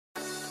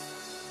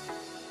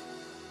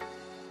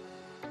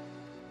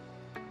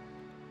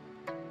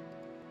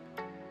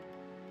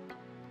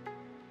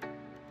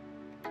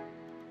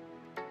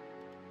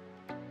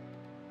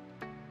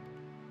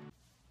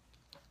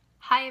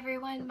Hi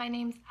everyone, my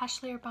name is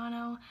Ashley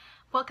Urbano.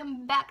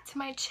 Welcome back to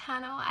my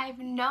channel. I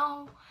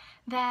know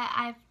that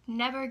I've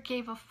never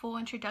gave a full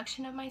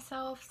introduction of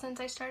myself since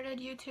I started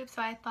YouTube,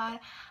 so I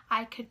thought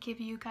I could give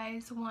you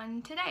guys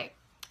one today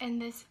in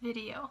this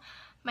video.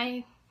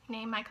 My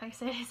name, like I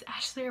said, is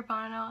Ashley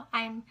Urbano.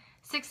 I'm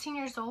 16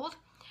 years old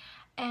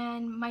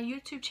and my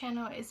YouTube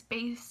channel is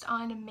based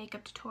on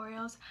makeup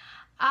tutorials.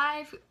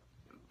 I've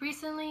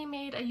recently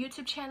made a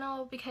YouTube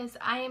channel because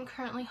I am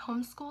currently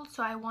homeschooled,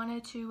 so I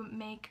wanted to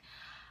make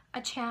a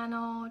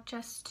channel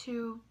just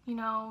to,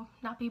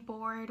 not be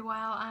bored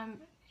while I'm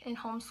in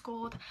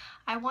homeschooled.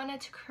 I wanted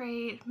to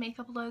create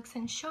makeup looks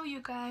and show you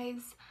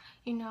guys,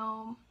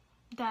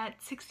 that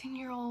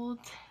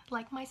 16-year-olds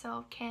like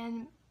myself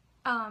can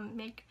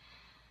make,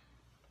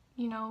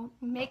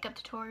 makeup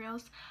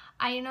tutorials.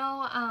 I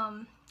know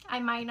I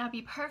might not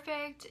be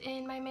perfect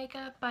in my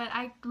makeup, but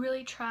I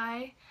really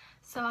try.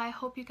 So I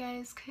hope you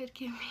guys could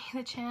give me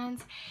the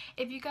chance.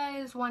 If you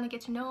guys want to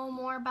get to know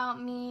more about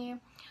me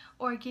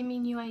or give me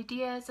new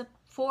ideas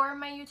for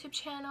my YouTube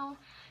channel,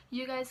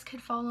 you guys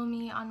could follow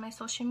me on my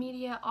social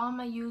media. All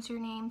my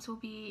usernames will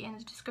be in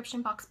the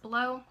description box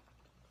below.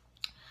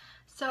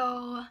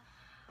 So,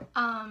 if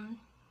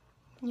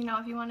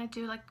you want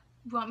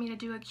me to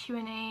do a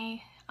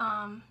Q&A,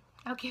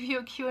 I'll give you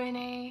a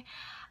Q&A.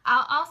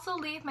 I'll also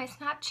leave my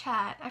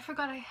Snapchat. I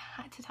forgot I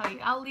had to tell you.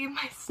 I'll leave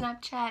my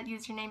Snapchat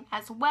username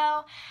as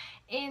well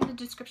in the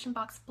description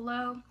box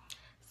below.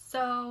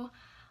 So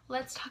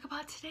let's talk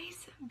about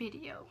today's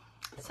video.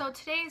 So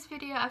today's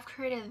video, I've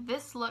created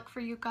this look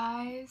for you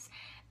guys.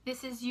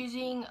 This is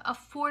using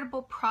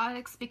affordable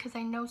products because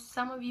I know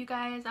some of you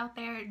guys out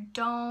there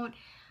don't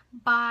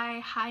buy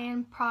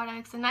high-end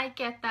products, and I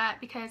get that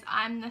because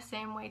I'm the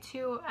same way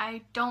too.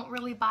 I don't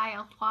really buy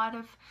a lot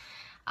of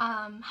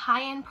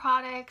high-end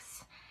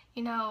products.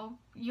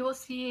 You will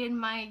see in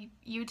my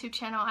YouTube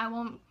channel,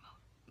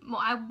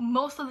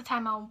 most of the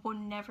time I will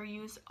never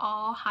use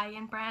all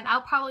high-end brand.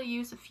 I'll probably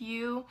use a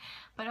few,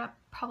 but I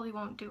probably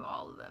won't do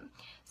all of them.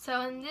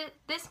 So in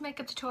this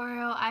makeup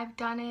tutorial, I've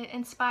done it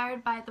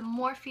inspired by the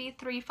Morphe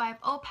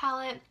 35o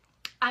palette.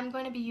 I'm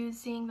going to be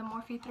using the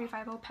Morphe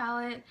 35o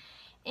palette,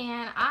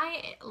 and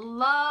I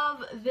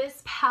love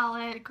this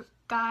palette,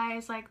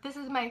 guys. Like, this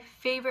is my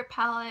favorite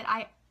palette.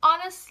 I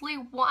honestly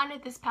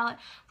wanted this palette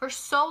for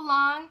so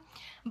long,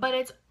 but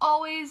it's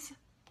always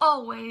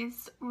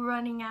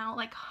running out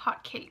like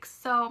hotcakes.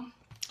 So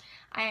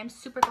I am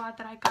super glad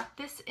that I got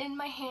this in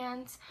my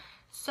hands.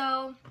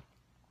 So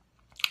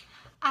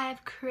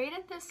I've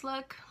created this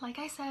look, like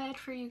I said,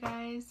 for you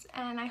guys,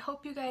 and I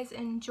hope you guys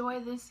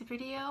enjoy this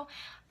video.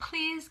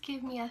 Please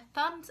give me a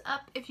thumbs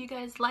up if you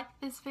guys like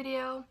this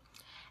video,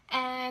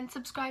 and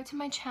subscribe to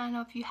my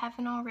channel if you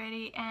haven't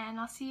already, and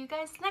I'll see you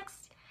guys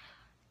next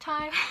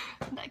time.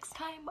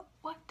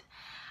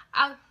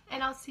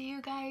 I'll see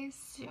you guys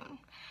soon.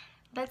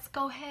 Let's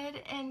go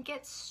ahead and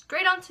get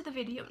straight onto the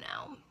video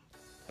now.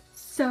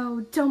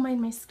 So don't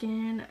mind my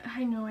skin.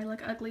 I know I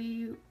look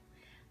ugly,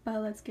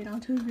 but let's get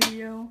onto the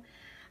video.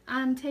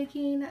 I'm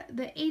taking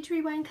the Age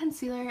Rewind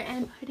concealer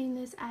and putting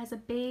this as a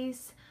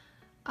base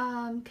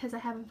because I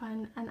haven't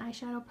found an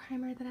eyeshadow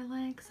primer that I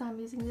like, so I'm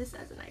using this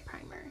as an eye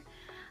primer.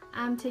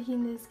 I'm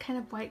taking this kind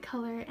of white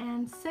color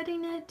and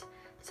setting it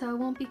so it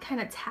won't be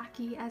kind of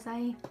tacky as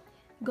I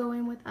go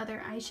in with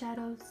other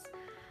eyeshadows.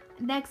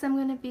 Next, I'm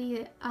going to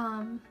be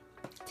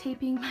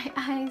taping my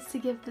eyes to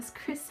give this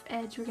crisp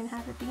edge we're going to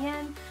have at the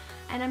end.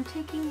 And I'm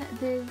taking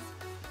this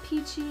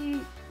peachy,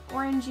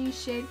 orangey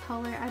shade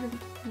color. I don't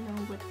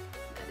know what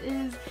that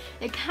is.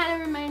 It kind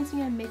of reminds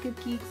me of Makeup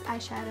Geek's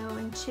eyeshadow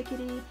in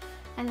Chickadee.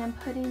 And I'm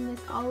putting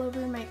this all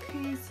over my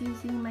crease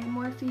using my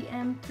Morphe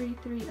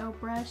M330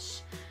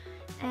 brush.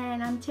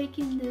 And I'm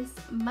taking this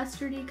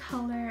mustardy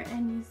color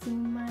and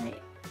using my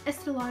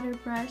Estee Lauder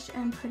brush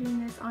and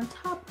putting this on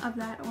top of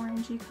that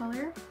orangey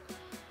color.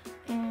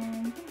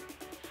 And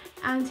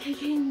I'm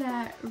taking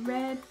that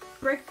red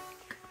brick,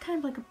 kind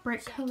of like a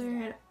brick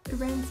color. It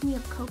reminds me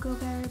of Cocoa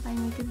Bear by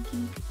Makeup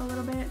Geek a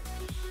little bit.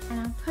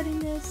 And I'm putting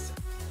this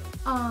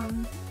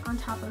on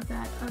top of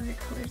that other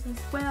colors as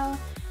well.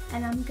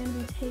 And I'm going to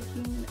be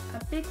taking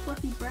a big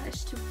fluffy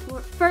brush to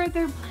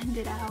further blend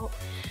it out.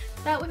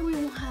 That way we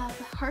won't have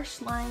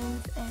harsh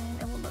lines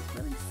and it will look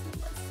really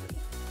seamlessly.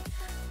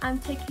 I'm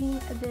taking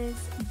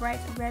this bright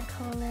red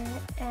color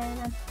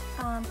and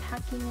I'm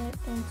packing it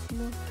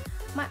into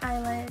my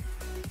eyelid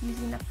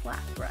using a flat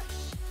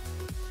brush.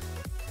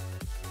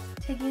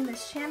 Taking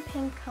this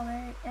champagne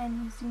color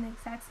and using the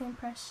exact same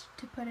brush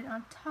to put it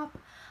on top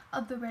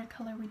of the red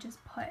color we just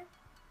put,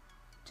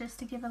 just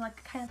to give it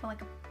kind of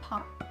like a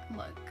pop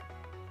look.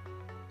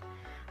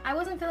 I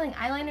wasn't feeling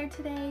eyeliner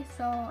today,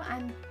 so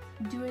I'm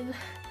doing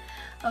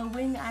a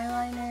wing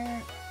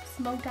eyeliner,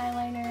 smoked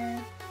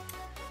eyeliner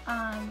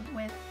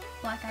with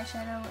black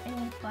eyeshadow.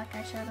 Any black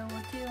eyeshadow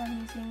will do. I'm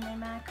using my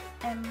MAC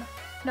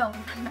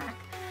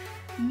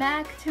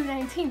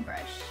 219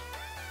 brush.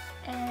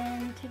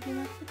 And taking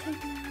off the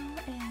tape now,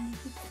 and you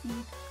can see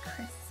the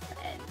crisp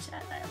edge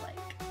as I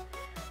like.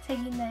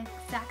 taking the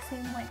exact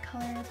same white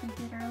color as we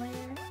did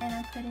earlier, and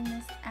I'm putting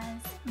this as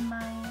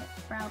my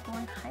brow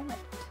bone highlight.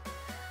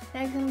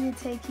 Next, I'm going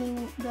to be taking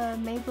the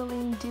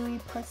Maybelline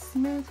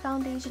Dewy+Smooth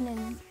foundation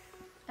in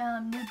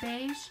Nude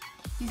Beige,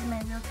 using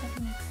my Real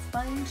Technique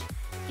sponge.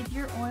 If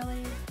you're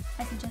oily,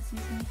 I suggest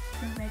using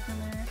the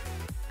regular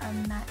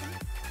matte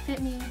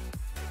Fit Me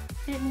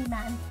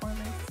Matte and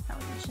Poreless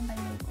foundation by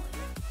Maybelline.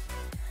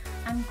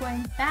 I'm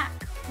going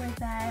back with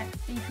that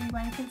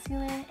A3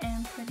 concealer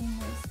and putting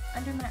this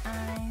under my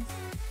eyes,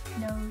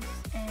 nose,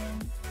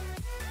 and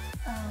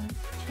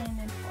chin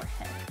and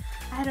forehead.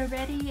 I had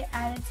already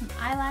added some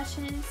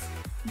eyelashes.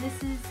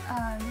 This is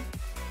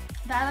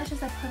the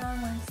eyelashes I put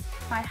on was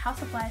by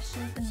House of Lashes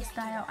in the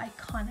style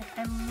Iconic.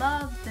 I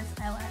love this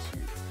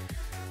eyelashes.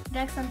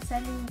 Next, I'm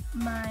setting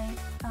my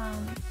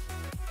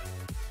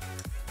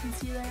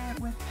concealer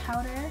with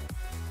powder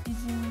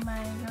using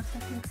my Real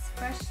Techniques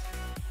brush.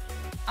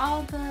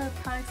 All the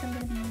products I'm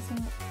going to be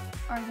using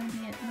are going to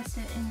be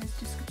listed in this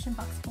description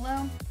box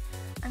below.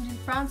 I'm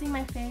just bronzing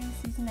my face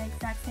using the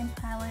exact same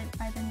palette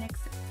by the NYX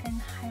and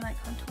Highlight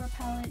Contour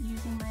palette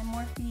using my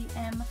Morphe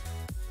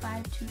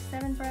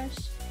M527 brush.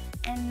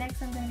 And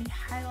next I'm going to be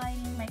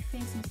highlighting my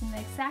face using the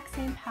exact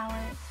same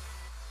palette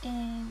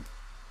in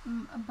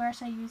a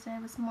brush I used.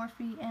 It was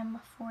Morphe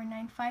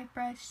M495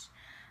 brush.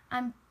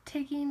 I'm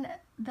taking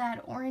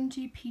that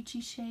orangey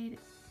peachy shade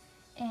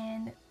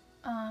and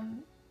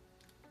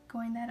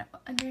going that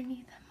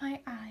underneath my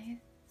eyes.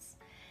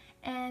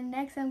 And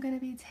next I'm going to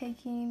be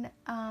taking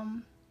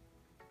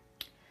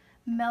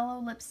Mello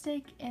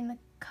lipstick in the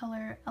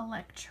color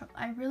Electro.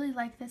 I really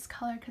like this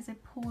color because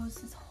it pulls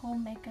this whole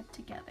makeup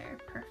together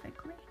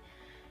perfectly.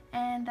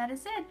 And that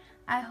is it.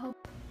 I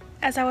hope,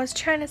 as I was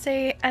trying to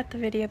say at the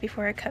video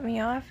before it cut me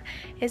off,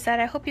 is that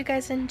I hope you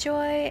guys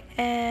enjoy,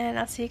 and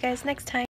I'll see you guys next time.